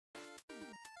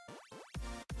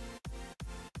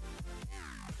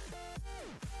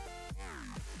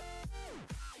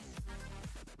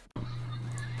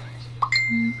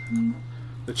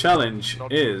The challenge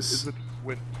is it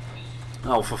win?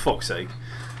 oh, for fuck's sake!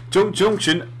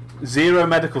 Junction, 0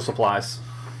 medical supplies.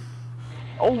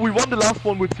 Oh, we won the last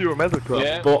one with 0 medical.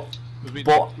 Yeah. But We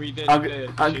do did you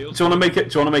want to make it?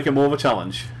 Do you want to make it more of a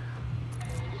challenge?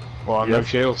 Well, no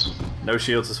shields. No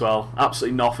shields as well.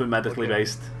 Absolutely nothing medically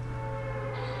based.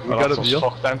 We got a deal.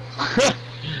 Fuck then.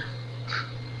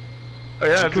 Oh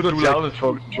yeah, we could do challenge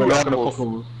for two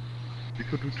apples. We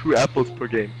could do 2 apples per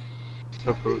game.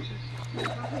 Per person.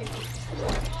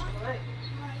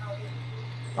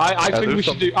 I think we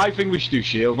should do. I think we should do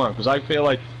shield, man, because I feel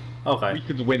like we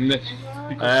could win this.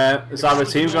 Is either a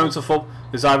team going to football?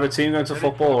 Is either a team going to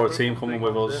football or a team coming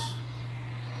with us?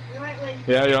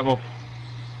 Yeah, I'm up.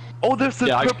 Oh, there's the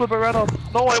triple Berettas!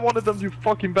 No, I wanted them, you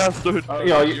fucking bastard! Oh,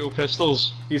 yeah, your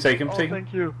pistols. You take them, team.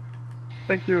 Thank you.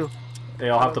 Thank you. They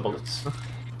all have the bullets.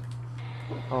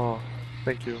 Oh,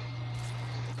 thank you.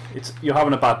 You're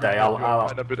having a bad day.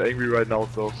 I'm a bit angry right now,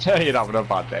 so. You're having a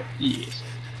bad day. Yes.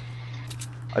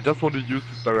 I just want to use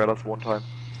the Berettas one time.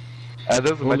 There's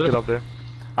a medkit up there.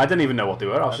 I didn't even know what they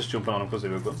were. I was just jumping on them because they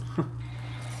were good.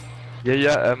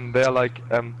 yeah. They're like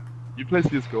you play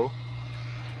CS:GO.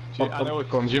 I know what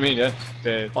guns you mean, yeah. Is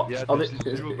it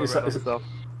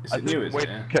new? Is wait,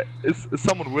 it? Is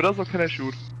someone with us or can I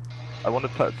shoot? I want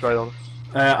to try it on.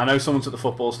 I know someone's at the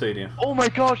football stadium. Oh my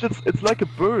gosh, it's like a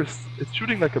burst. It's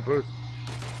shooting like a burst.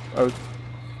 Oh.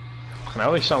 Fucking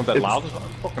hell, they sound that loud.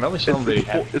 Fucking hell, they sound really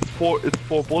heavy. It's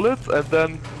four bullets and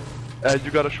then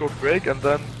you got a short break and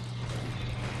then.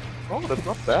 Oh, that's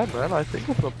not bad, man. I think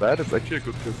it's not bad. It's actually a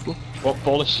good pistol. What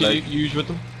bullets do you use with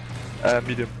them?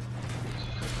 Medium.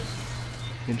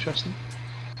 Interesting.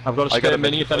 I've got a spare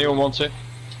mini if anyone wants it.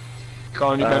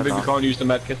 Maybe we can't use the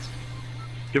medkit.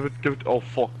 Give it. Oh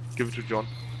fuck! Give it to John.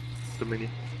 The mini.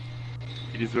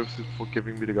 He deserves it for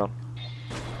giving me the gun.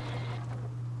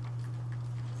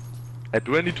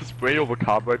 Do I need to spray over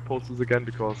carbide posters again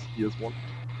because he has one?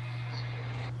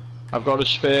 I've got a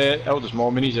spare. Oh, there's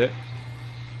more minis here.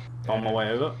 On my way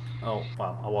over. Oh,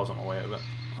 well, I was on my way over.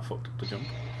 I fucked up the jump.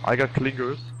 I got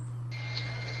clingers.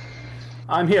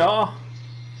 I'm here.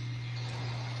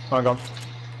 Hang on.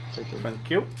 Thank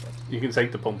you. You can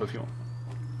take the pump if you want.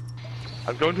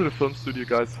 I'm going to the film studio,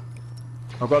 guys.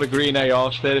 I've got a green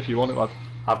AR spare if you want it, lad.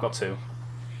 I've got 2.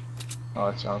 Oh,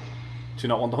 that's out. Do you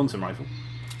not want the hunting rifle?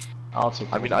 I'll take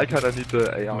it. I mean, I kinda need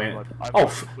the AR.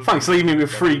 Thanks, leave me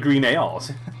with 3 green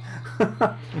ARs.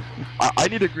 I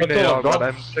need a green AR, but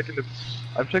I'm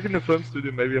checking the film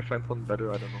studio. Maybe I find something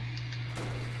better. I don't know.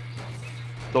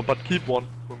 So, but keep one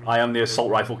for me. I am the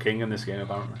assault rifle king in this game,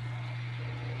 apparently.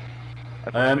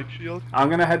 Big shield. I'm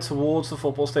gonna head towards the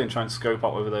football stadium and try and scope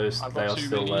out whether they are still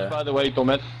minis, there. By the way,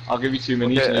 Dummit, I'll give you 2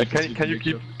 minis. Okay, can you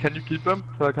keep them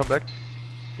till I come back?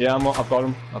 Yeah, I've got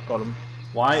them. I've got them.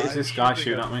 Why is this guy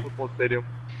shooting at me? Football stadium.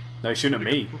 No, he's shooting at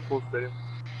me. Football stadium.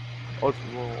 Oh,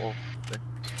 dang.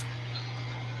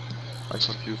 I'm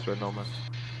confused right now, man.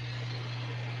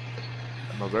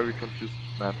 I'm a very confused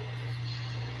man.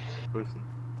 Person.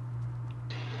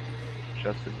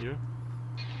 Just in here.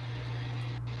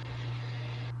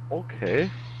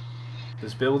 Okay.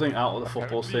 There's building out of the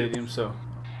football stadium, so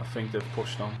I think they've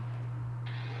pushed on.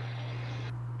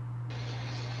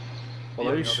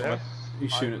 Well, he's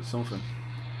shooting at something.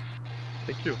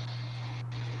 Thank you.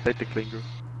 Take the clinger.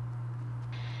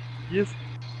 Yes.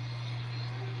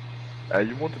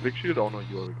 You want a big shield? Oh no,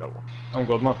 you already got one. I'm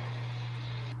good, man.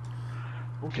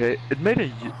 Okay, it made a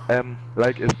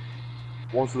like it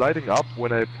was lighting up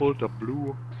when I pulled the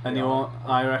blue. And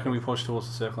I reckon we push towards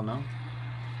the circle now.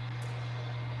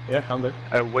 Yeah, can do.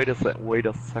 Wait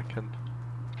a second.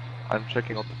 I'm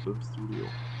checking out the film studio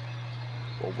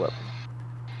for weapons.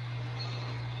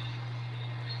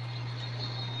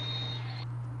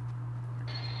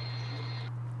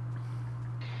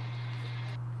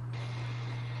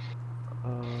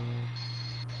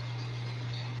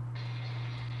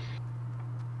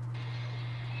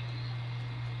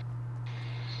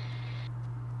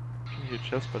 Your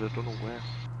chest, but I don't know where.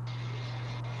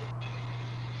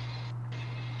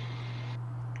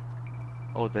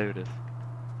 Oh, there it is.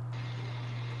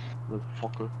 Little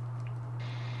fucker.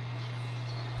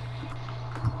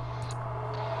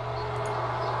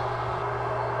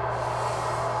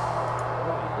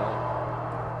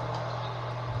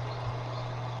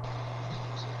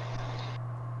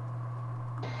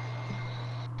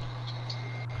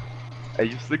 Hey,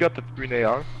 you still got the green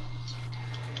AR?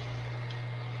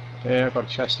 Yeah, I've got a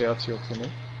chest here, that's your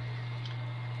thing.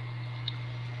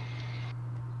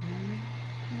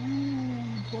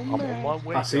 I'm on my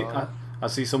way, I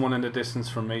see someone in the distance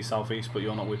from me, southeast, but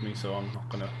you're not with me, so I'm not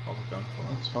gonna bother going for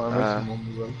that. That's fine, mate. I'm on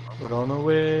the road. We're on our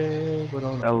way. We're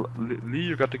on our way. Lee,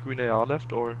 you got the green AR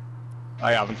left, or?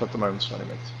 I haven't at the moment, sorry,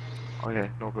 mate. Okay,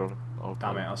 no problem.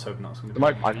 Damn it, I was hoping that was gonna be.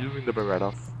 I'm using the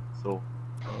Berettas, so.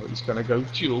 Oh, he's gonna go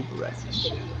dual Berettas.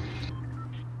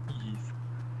 Jeez.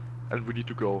 And we need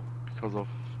to go because of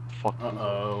fuck.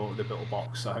 Uh-oh, the little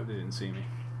box. I hope they didn't see me.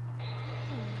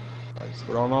 Right,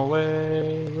 we're on our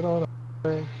way. We're on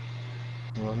our way.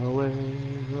 We're on our way.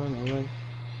 We're on our way.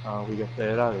 How we get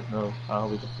there, I don't know. How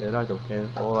we get there, I don't care.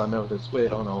 All I know is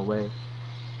we're on our way.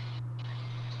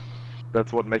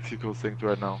 That's what Mexico thinks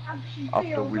right now,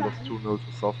 after we lost 2-0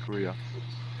 to South Korea.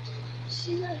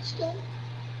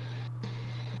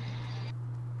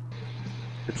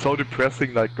 It's so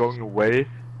depressing, like going away,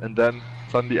 and then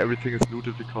suddenly everything is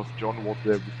looted because John was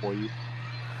there before you.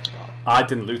 I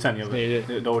didn't loot any of it. It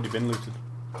had already been looted.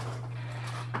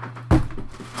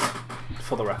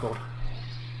 For the record.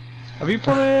 Have you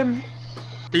put Are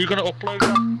you gonna upload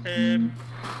that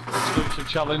exclusive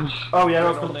challenge? Oh yeah,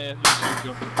 on there?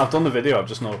 I've done the video. I've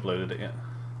just not uploaded it yet.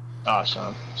 Ah, so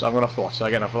I'm gonna have to watch that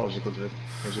again. I thought it was a good video.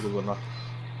 It was a good one. That.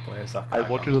 Where's that? I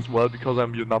watch it as well because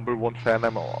I'm your #1 fan.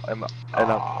 I'm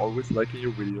always liking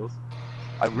your videos.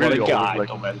 I'm really always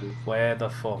liking your videos. Where the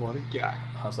fuck? What a guy.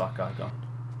 How's that guy gone?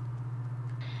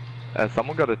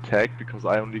 Someone got attacked because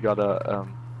I only got a.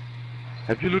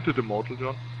 Have you looted the motel,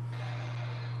 John?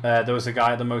 There was a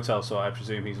guy at the motel, so I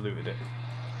presume he's looted it.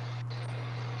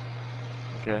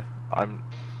 Okay, I'm.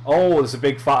 Oh, there's a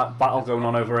big fat battle going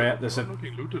on over here. There's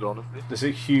looking looted, honestly. There's a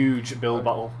huge build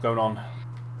battle going on.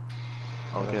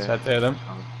 Okay. Let's head there then.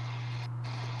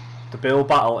 The build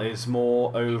battle is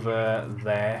more over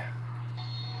there.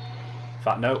 In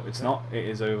fact, no, it's not. It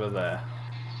is over there.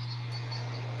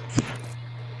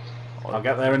 I'll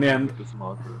get there in the end.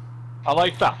 I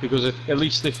like that because at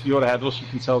least if you're ahead of us, you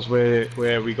can tell us where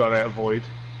we got to avoid.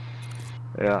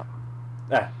 Yeah.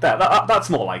 Yeah, that's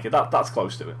more like it. That's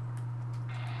close to it.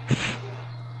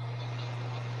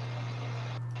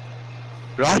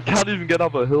 I can't even get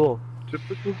up a hill.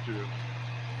 Typical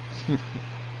dude.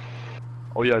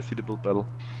 Oh yeah, I see the build battle.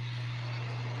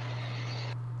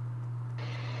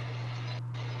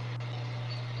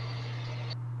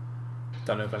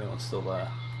 Don't know if anyone's still there.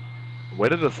 Where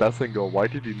did Assassin go? Why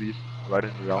did he leave right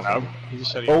in the round?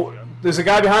 Oh, there's a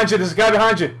guy behind you. There's a guy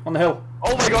behind you on the hill.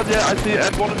 Oh my god, yeah, I see it.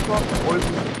 And one in front.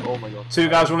 Oh my god. Two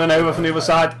guys running over from the other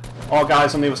side. All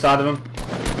guys on the other side of him.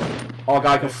 All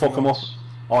guy can fuck them up.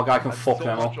 All guy can fuck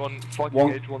them up.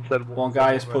 One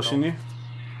guy is pushing you.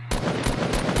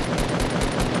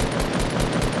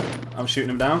 I'm shooting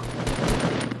him down.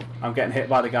 I'm getting hit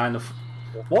by the guy in the.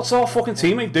 What's our fucking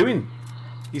teammate doing?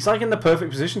 He's like in the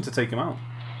perfect position to take him out.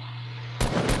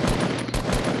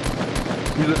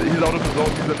 He's out of the zone.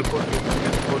 He's in the push. He's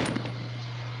in the push.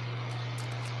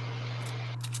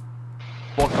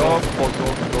 Fuck off. Go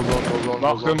zone.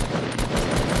 Knock him.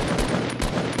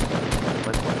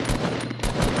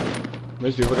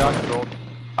 Where's the other guy?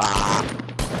 Ah!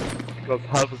 Because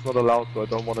half is not allowed, so I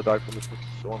don't want to die from this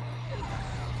zone.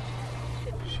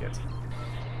 Shit.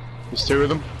 There's two of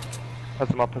them. Pass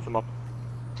him up.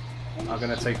 I'm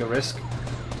gonna take a risk.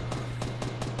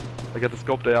 I get the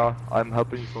scope there. I'm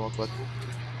helping you from outside.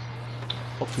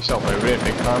 Fuck yourself over here,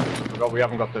 big man. I forgot we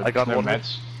haven't got the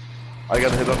meds. I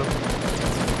got a hit on him.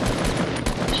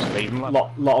 Just leave him.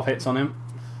 Lot of hits on him.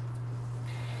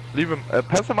 Leave him.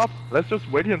 Pass him up. Let's just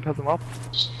wait here and pass him up.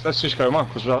 Let's just go, man.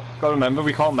 Because we got to remember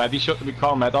we can't med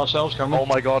ourselves, can we? Oh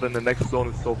my god! And the next zone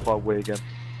is so far away again.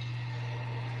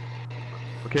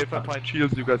 Okay, if I find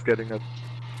shields, you guys getting it.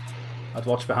 I'd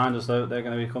watch behind us though. They're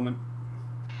going to be coming.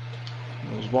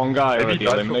 There's one guy already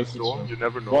eliminated. Storm, you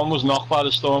never know. One was knocked by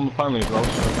the storm apparently as well.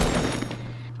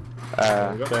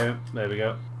 There we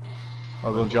go.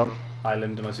 Well done, John. I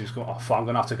limbed him as he was going. Oh, fuck, I'm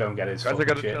going to have to go and get his. Guys, I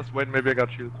got a chest. Wait, maybe I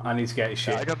got shield. I need to get his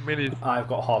shit. Yeah, I got minis. I've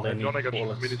got hardly any John, I got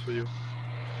bullets. minis for you.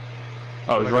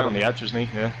 Oh, he's right on the edge, isn't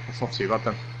he? Yeah, that's not too bad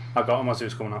then. I got him as he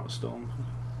was coming out of the storm.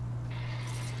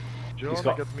 John, I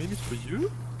got minis for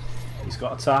you? He's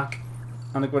got attack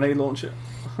and a grenade launcher.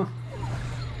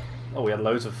 Oh, we had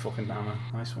loads of fucking ammo.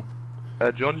 Nice one.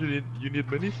 John, you need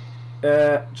minis?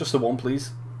 Just the one,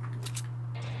 please.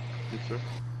 Yes, sir.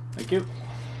 Thank you.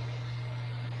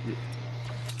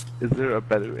 Is there a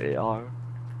better AR?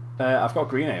 I've got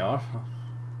green AR.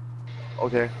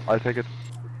 Okay, I'll take it.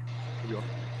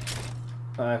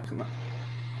 Can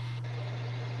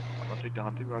I'll take the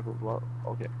hunting rifle as well.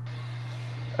 Okay.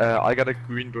 I got a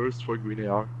green burst for green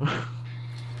AR.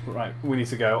 Right, we need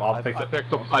to go. I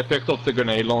picked up the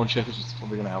grenade launcher because it's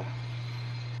probably gonna help.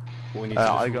 We need to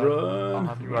I got run. a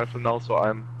hunting rifle now, so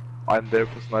I'm I'm there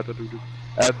for sniper duty.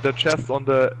 And the chest on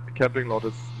the camping lot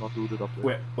is not looted up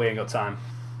there. We ain't got time.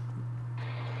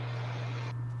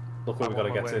 Look where we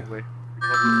gotta get to. Anyway,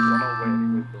 because we run our way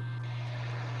anyway, so.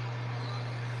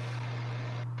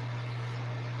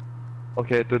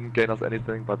 Okay, it didn't gain us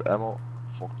anything but ammo.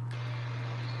 Fuck.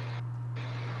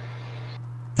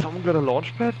 Someone got a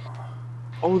launch pad?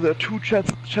 Oh, there are two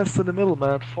chests in the middle,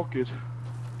 man. Fuck it.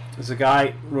 There's a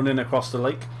guy running across the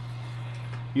lake.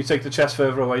 You take the chest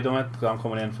further away, don't it? Because I'm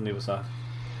coming in from the other side.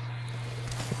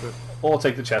 Okay. Or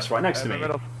take the chest right next to me.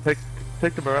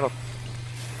 Take the Beretta.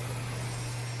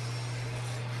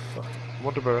 You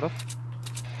want the Beretta?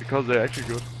 Because they're actually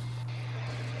good.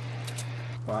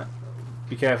 Right.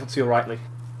 Be careful to your rightly.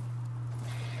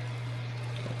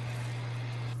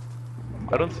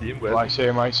 I don't see him. Where? I see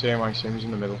him, he's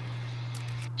in the middle.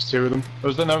 There's two of them.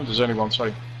 No, there's only one,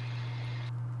 sorry.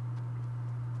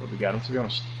 But we get him, to be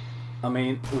honest. I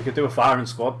mean, we could do a firing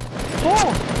squad.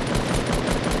 Oh!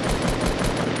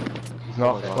 He's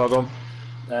not, well done.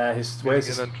 Where's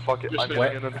his... I'm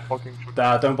getting in and fucking...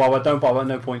 Don't bother,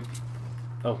 no point.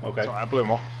 Oh, okay. Sorry, I blew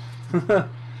him off. You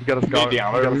got a scout.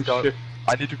 Shit.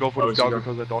 I need to go for the scout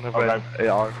because I don't have an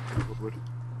AR.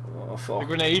 Oh, fuck. The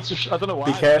grenades, I don't know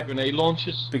why, the grenade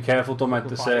launches. Be careful, don't make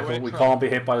the circle. We can't be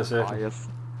hit by the circle. Ah, yes.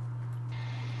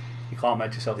 You can't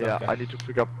make yourself Yeah, that I need to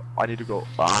pick up. I need to go.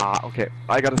 Ah, okay.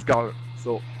 I got a scout,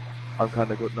 so I'm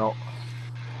kinda good now.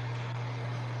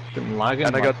 Shouldn't lag it.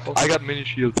 And I got mini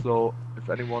shield, so if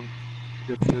anyone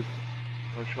gets hit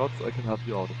by shots, I can help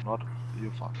you out. If not,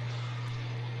 you're fine.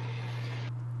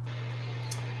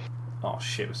 Oh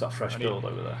shit, was that fresh build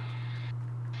over there?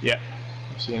 Yeah,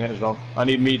 I've seen it as well. I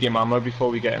need medium ammo before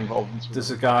we get involved into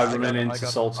There's a guy running into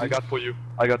Salty. I got for you.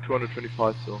 I got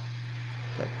 225, so.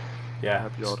 Okay. Yeah,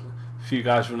 help you out. two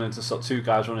guys running into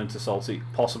Salty,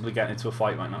 possibly getting into a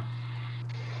fight right now.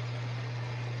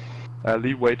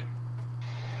 Lee, wait.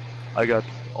 I got.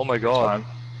 Oh my god.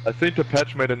 I think the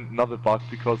patch made another bug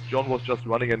because John was just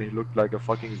running and he looked like a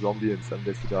fucking zombie and some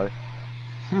this guy.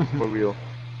 For real.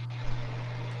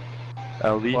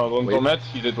 Lee, well done, Med.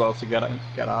 You did well to get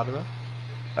out of it.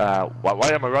 why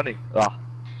am I running?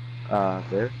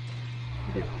 There.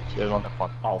 Cheers, man.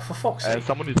 Fun. Oh, for fuck's sake.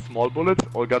 Someone needs small bullets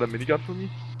or got a minigun for me?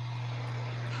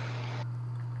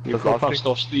 You go past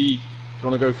Dusty. Do you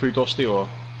want to go through Dusty or?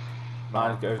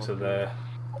 I'd go to there.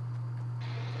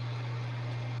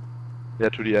 Yeah,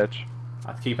 to the edge.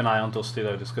 I'd keep an eye on Dusty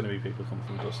though, there's going to be people coming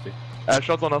from Dusty.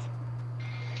 Shots on us.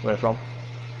 Where from?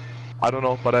 I don't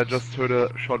know, but I just heard a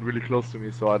shot really close to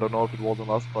me, so I don't know if it was on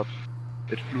us, but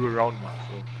it flew around me,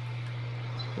 so...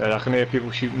 Yeah, I can hear people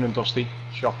shooting in Dusty.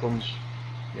 Shotguns.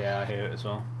 Yeah, I hear it as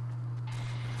well.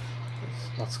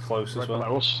 That's close as well.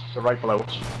 Below us. They're right below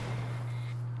us.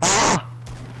 Ah!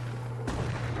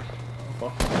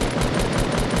 Oh,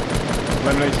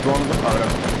 Eliminated one of them.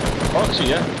 Oh, actually,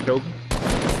 yeah, killed him.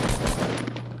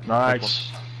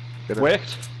 Nice.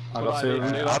 Worked. I got two.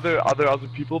 Are there other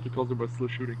people because they were still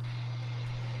shooting?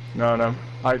 No.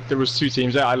 There was two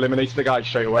teams there. I eliminated the guy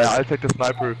straight away. Yeah, I'll take the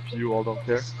sniper if you all don't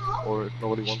care, or if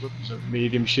nobody wants it. So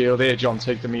medium shield here, John.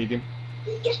 Take the medium.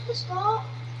 Get the scar.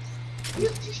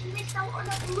 You've just missed out on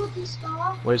a bloody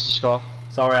scar. Where's the scar?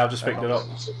 Sorry, I've just picked it up.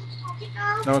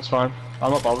 No, it's fine.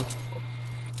 I'm not bothered.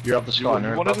 You have the scar You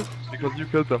now. wanted it? Because you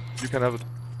killed them. You can have it.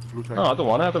 Blue tank. No, I don't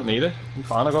want it. I don't need it. I'm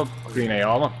fine. I got green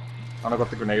AR, man. And I got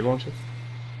the grenade launcher.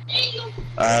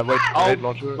 Wait, grenade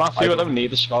launcher. Matthew, I don't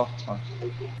need the scar. It's fine.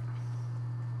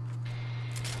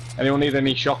 Anyone need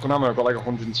any shotgun ammo? I've got like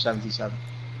 177.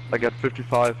 I got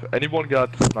 55. Anyone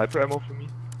got sniper ammo for me?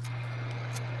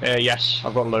 Yes,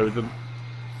 I've got loads of them.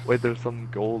 Wait, there's some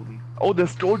golden. Oh,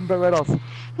 there's golden Berettas!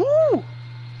 Woo! Oh,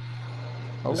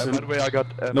 By the way, I got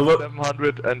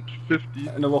 750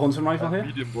 Another hunting rifle here?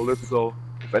 medium bullets, so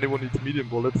if anyone needs medium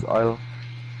bullets, I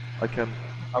can...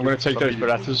 I'm gonna take those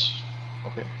Berettas.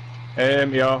 Okay.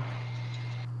 Yeah.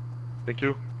 Thank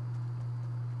you.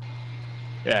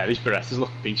 Yeah, these Berettas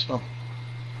look beast, man.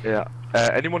 Yeah.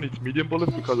 Anyone needs medium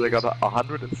bullets because I got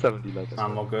 170 left.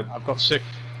 I'm all good. I've got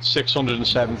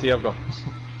 670. I've got.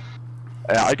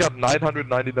 I got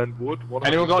 999 wood.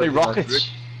 Anyone got any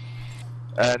rockets?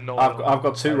 No. I've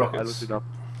got 2 I rockets. looked it up.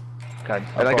 Okay.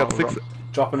 And I got 6.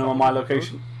 Dropping them on my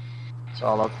location.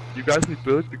 Solid. You guys need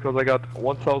build because I got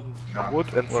 1000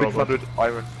 wood and 600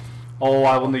 iron. Oh,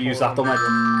 I wouldn't have used that,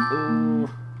 Ooh.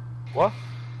 What?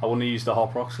 I wouldn't have used the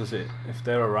hot rocks because if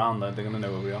they're around there, they're going to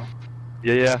know where we are.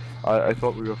 Yeah. I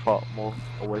thought we were far more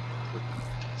away.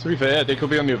 To be fair, they could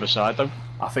be on the other side though.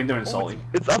 I think they're in Salty.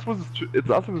 It's us with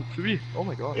 3. Oh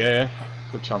my god. Yeah.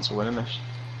 Good chance of winning this.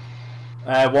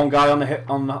 One guy on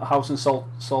the house in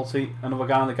Salty, another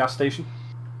guy on the gas station.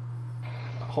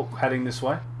 heading this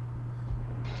way.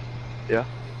 Yeah,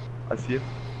 I see him.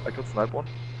 I can snipe one.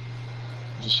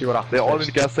 Just see what happens. They're all in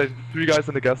the gas station. 3 guys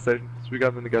in the gas station. 3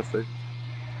 guys in the gas station.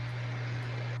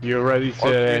 You're ready All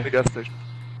 3 in the to... gas station.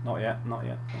 Not yet, not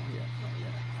yet, not yet, not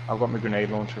yet. I've got my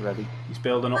grenade launcher ready. He's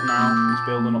building up now, he's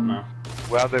building up now.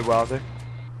 Where are they? Where are they?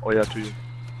 Oh yeah, to you.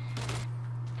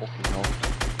 Fucking hell.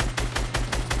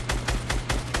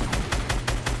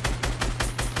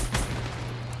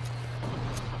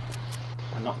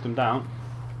 I knocked him down.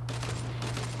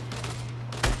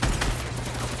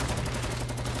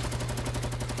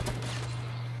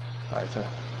 Right,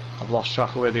 I've lost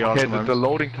track of where they are. Okay, the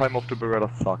loading time of the Beretta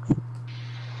sucks.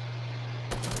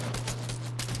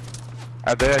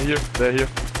 And they're here, they're here.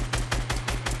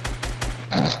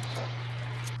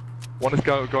 One is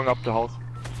going up the house.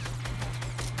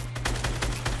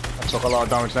 I took a lot of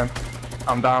damage then.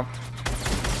 I'm down.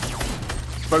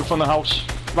 Both on the house.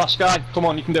 Last guy, come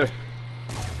on, you can do it.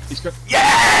 He's good.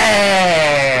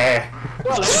 Yeah!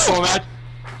 Well, let's go, man.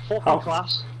 Fucking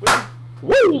class.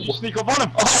 Woo! Sneak up on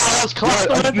him. Oh, that's class.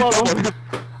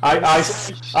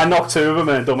 I knocked 2 of them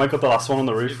and don't got the last one on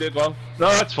the You roof. did well.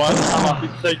 No, that's fine. I'm happy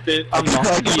to take it. I'm not.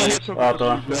 Well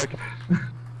done.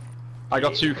 I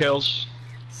got 2 kills.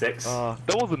 6.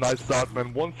 That was a nice start,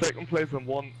 man. 1 second place and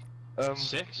 1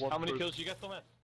 6? one How many first. kills you get, Dominic?